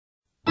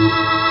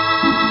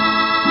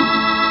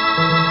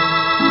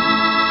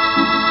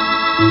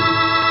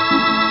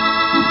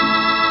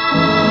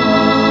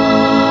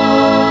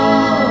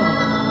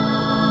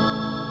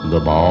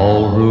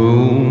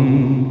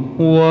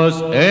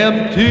was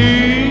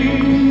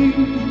empty.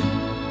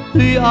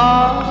 The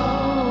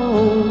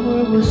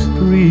hour was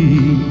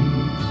 3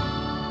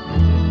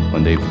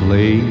 when they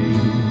played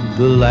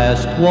the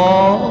last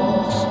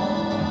waltz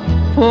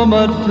for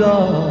my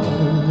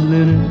darling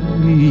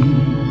and me.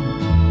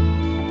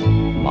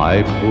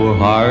 My poor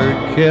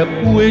heart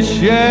kept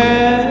wishing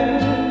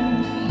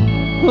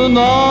the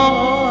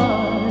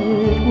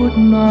night would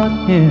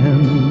not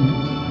end,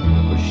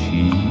 for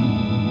she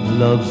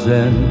loves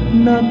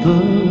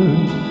another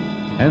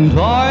and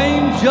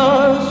I'm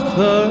just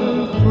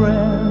her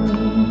friend.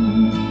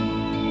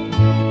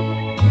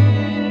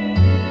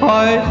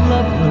 I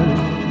love her,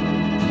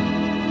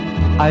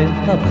 I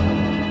love her,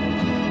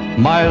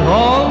 my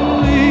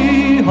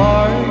lonely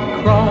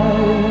heart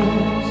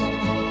cries,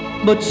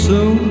 but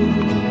soon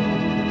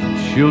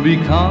she'll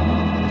become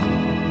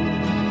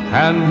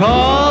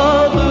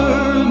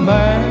another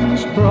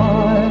man's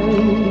bride.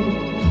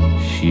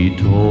 She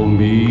told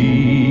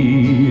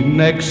me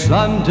next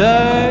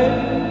Sunday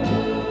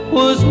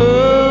was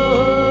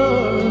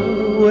her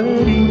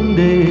wedding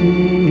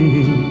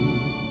day.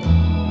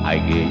 I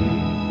gave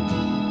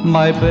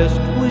my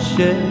best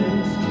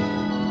wishes,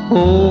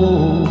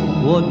 oh,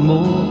 what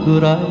more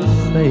could I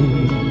say?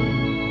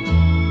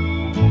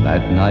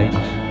 That night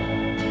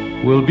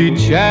will be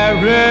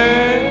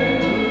cherished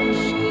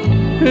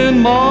in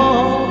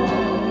my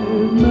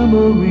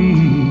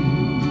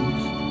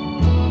memories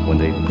when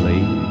they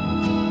played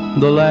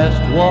the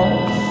last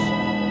waltz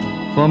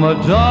for my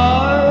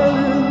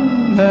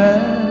darling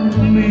and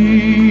me.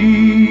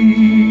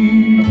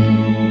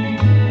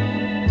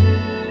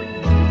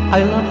 I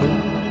love her,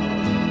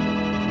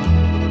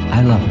 I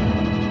love her,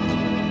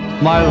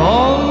 my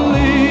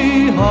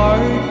lonely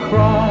heart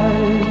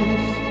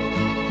cries,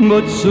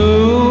 but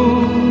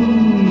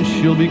soon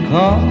she'll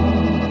become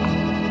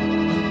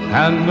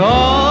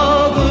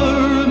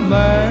another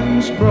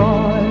man's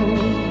bride.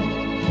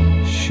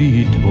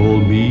 She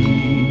told me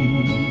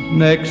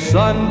next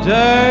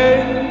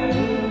Sunday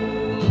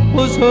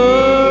was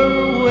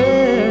her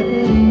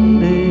wedding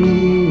day.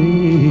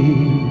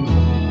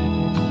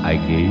 I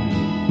gave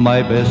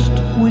my best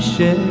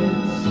wishes,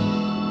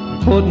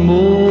 what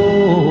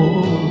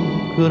more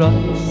could I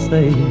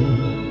say?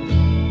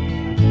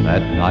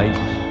 That night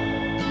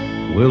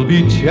will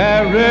be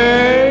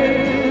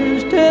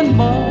cherished in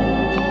my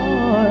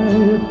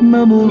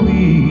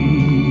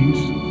memories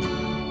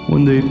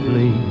when they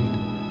played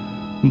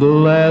the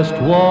last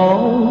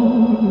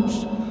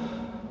waltz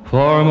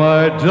for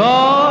my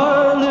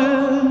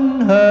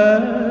darling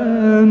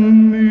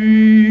and me.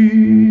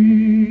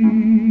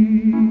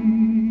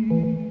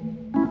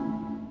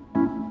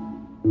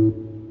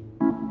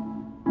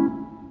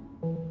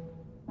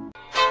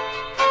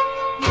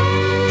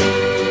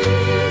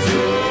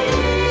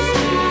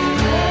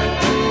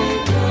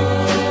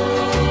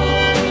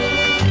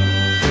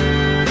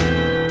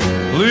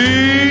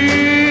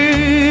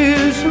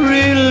 Please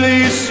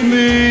release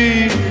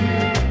me,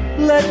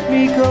 let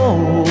me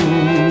go.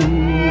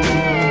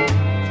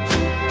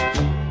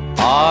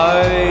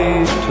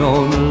 I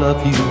don't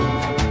love you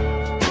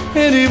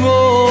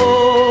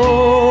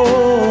anymore.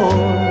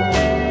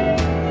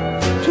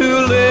 To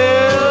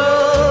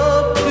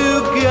live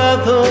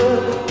together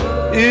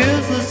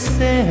is a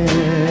sin.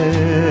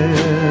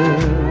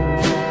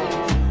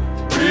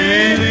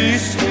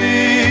 Release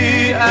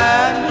me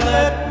and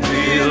let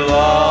me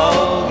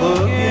love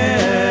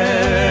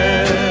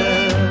again.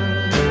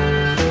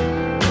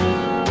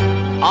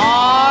 I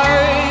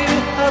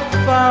have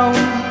found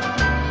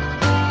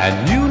a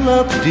new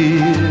love,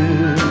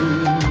 dear,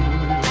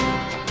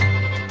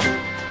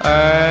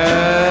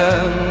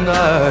 and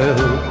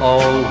I'll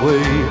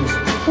always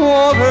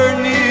want her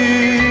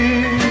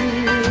near.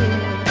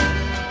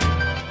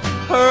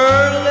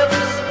 Her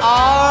lips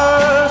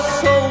are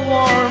so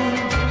warm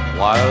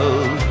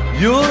while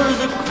yours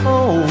are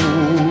cold.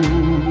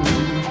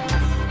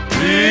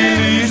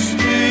 Release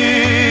me,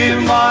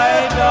 my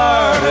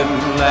darling,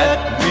 let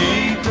me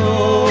go.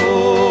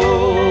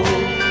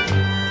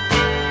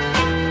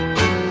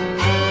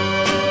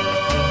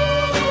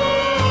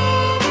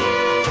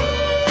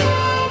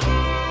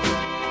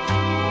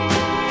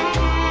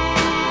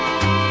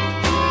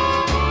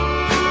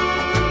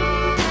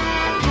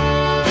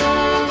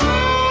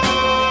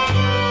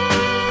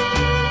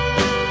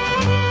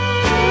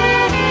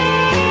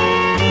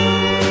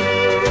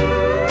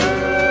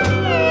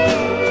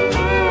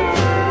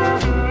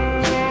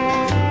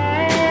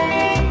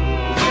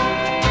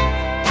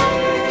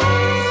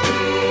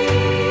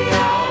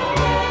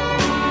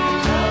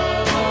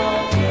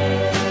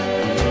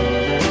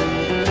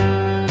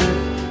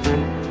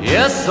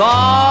 Yes, I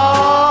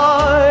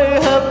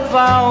have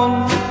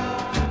found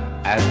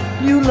a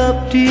new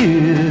love,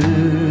 dear,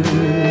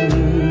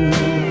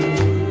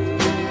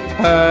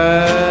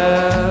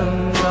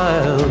 and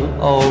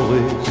I'll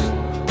always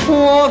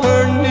want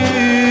her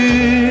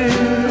near.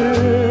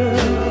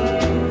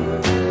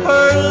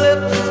 Her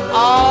lips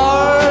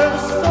are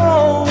so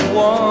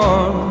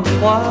warm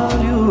while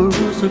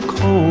yours are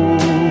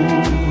cold.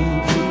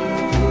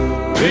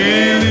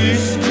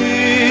 Release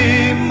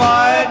me, my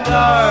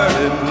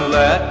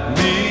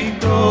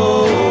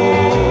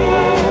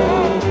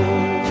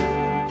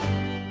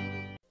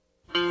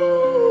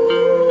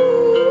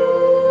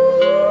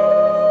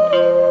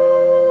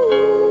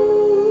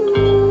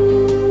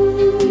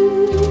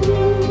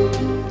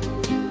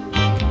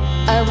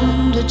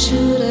wondered,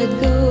 should I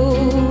go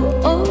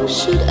or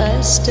should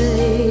I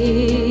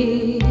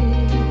stay?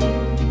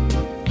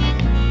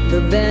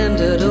 The band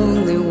had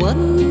only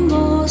one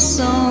more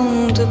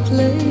song to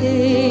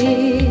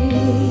play,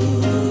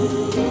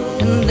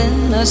 and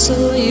then I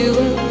saw you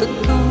at the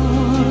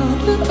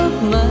corner of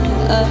my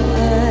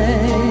eye,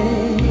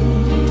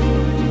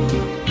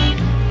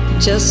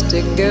 just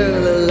a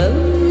girl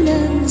alone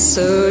and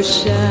so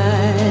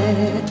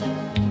shy.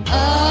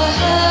 I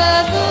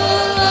had the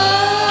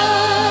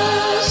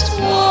last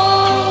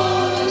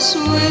waltz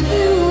with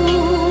you,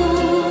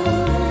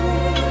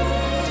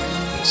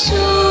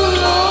 two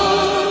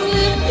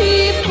lonely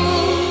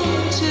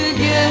people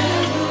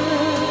together.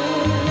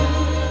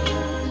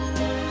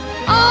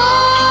 I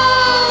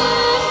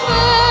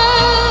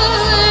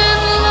fell in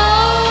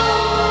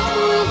love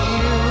with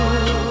you.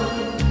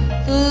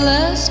 The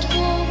last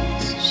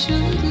waltz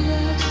should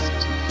last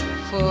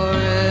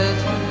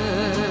forever.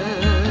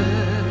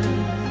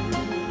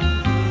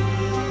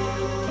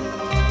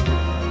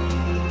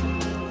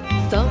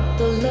 Thought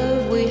the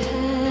love we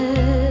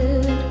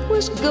had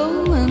was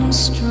going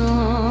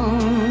strong.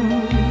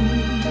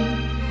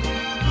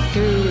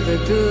 Through the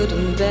good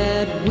and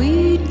bad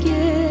we'd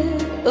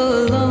get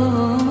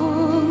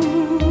along.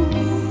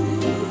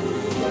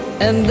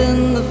 And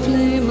then the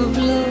flame of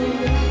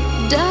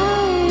love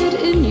died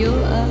in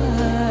your eye.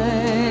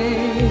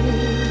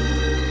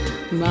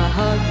 My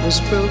heart was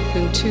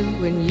broken too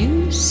when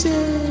you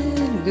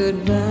said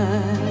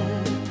goodbye.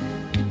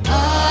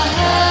 I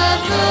had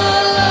the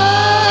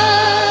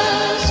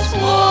last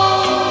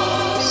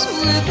waltz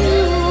with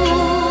you,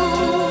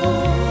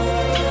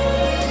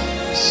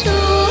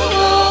 two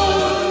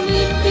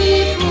lonely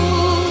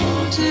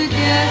people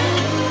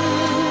together.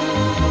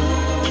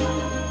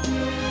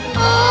 I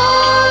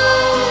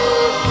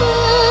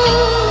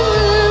fell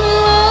in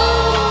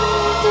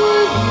love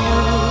with you.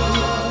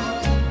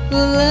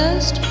 The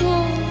last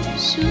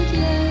waltz should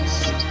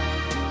last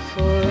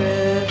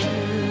forever.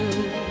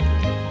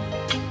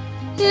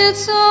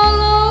 It's all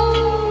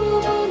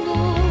over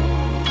now,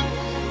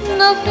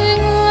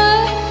 nothing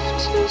left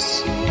to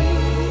say,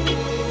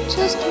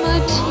 just my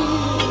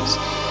tears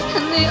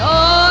and the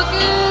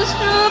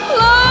orchestra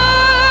playing.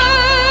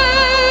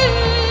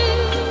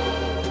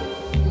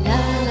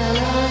 La la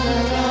la la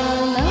la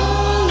la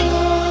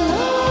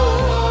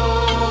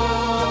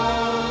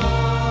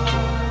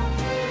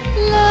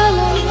la la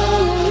la la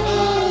la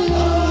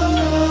la.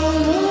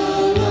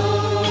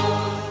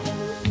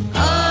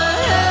 I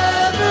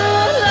had the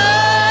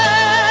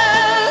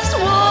last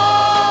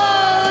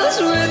waltz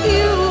with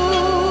you,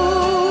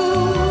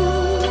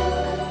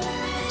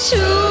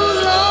 two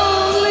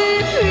lonely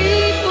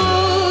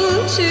people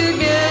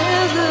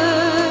together.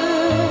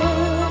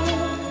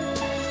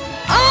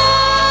 I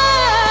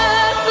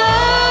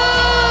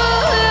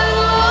fell in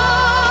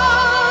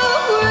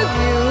love with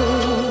you.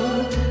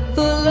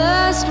 The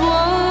last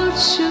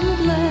waltz should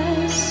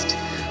last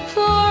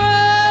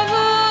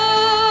forever.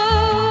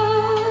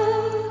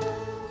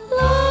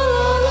 La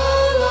la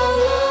la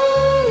la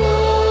la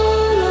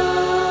la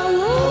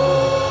la.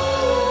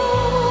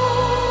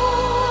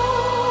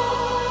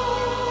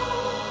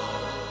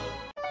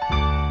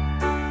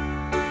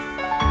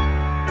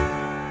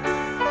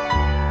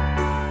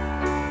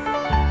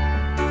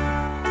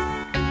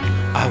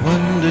 I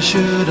wonder,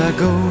 should I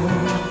go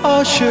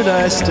or should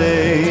I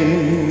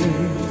stay?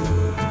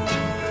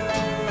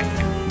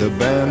 The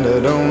band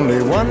had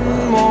only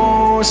one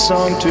more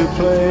song to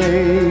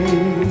play,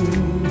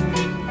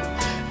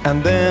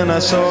 and then I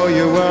saw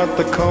you at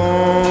the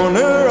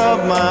corner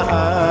of my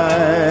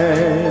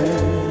eye,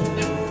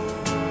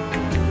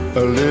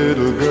 a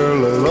little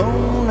girl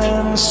alone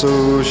and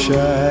so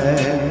shy.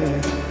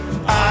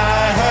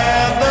 I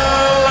had the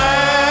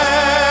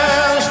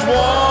last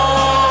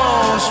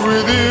waltz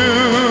with you,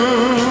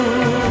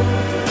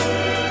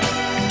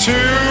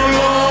 two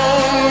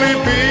lonely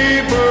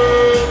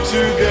people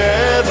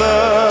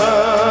together.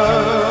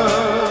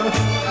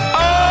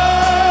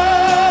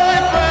 I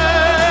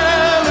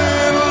fell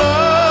in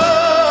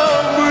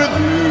love with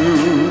you.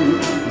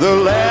 The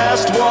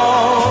last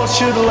waltz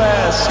should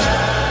last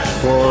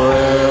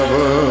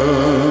forever.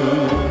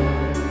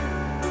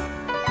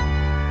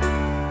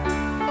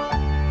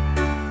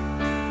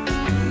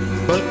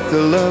 But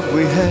the love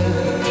we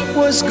had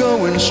was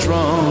going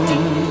strong.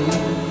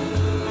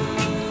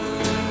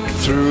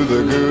 Through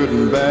the good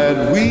and bad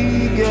we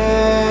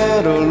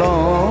get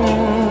along.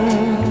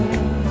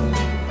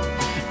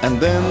 And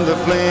then the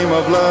flame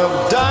of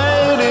love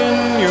died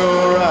in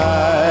your eye.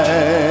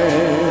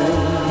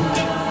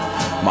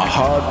 My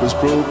heart was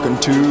broken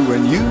too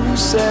when you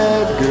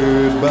said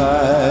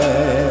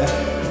goodbye.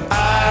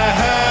 I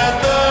had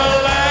the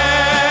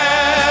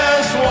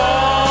last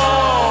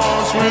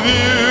waltz with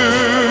you,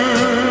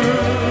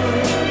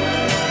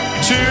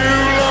 two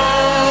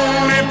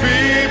lonely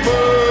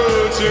people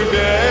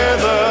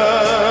together.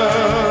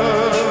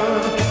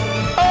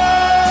 I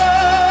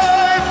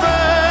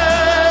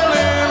fell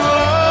in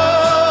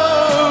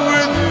love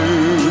with you.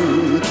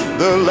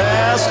 The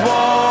last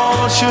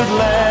waltz should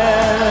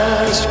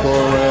last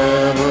forever.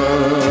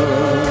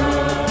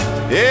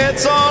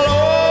 It's all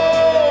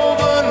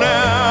over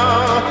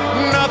now,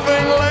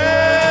 nothing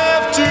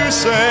left to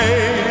say,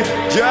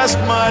 just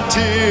my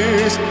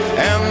tears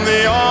and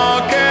the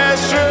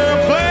orchestra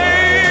play.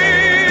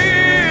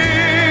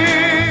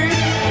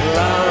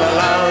 La la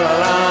la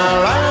la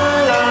la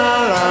la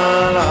la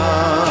la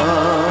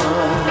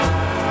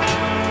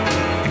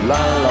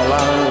la la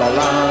la la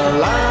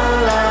la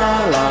la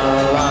la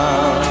la.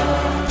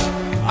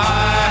 I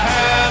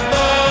had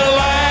the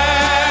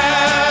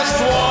last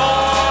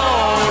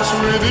waltz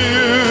with you.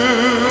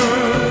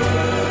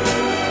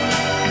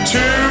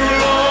 Two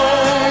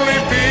lonely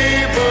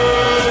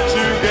people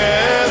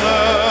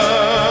together.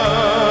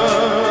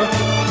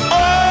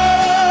 I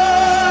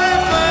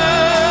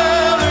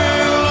fell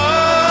in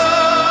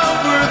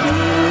love with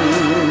you.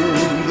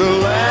 The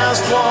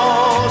last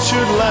waltz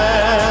should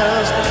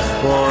last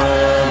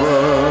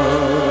forever.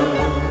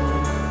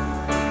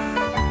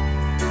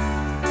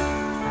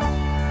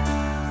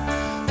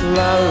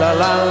 La la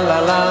la la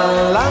la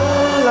la.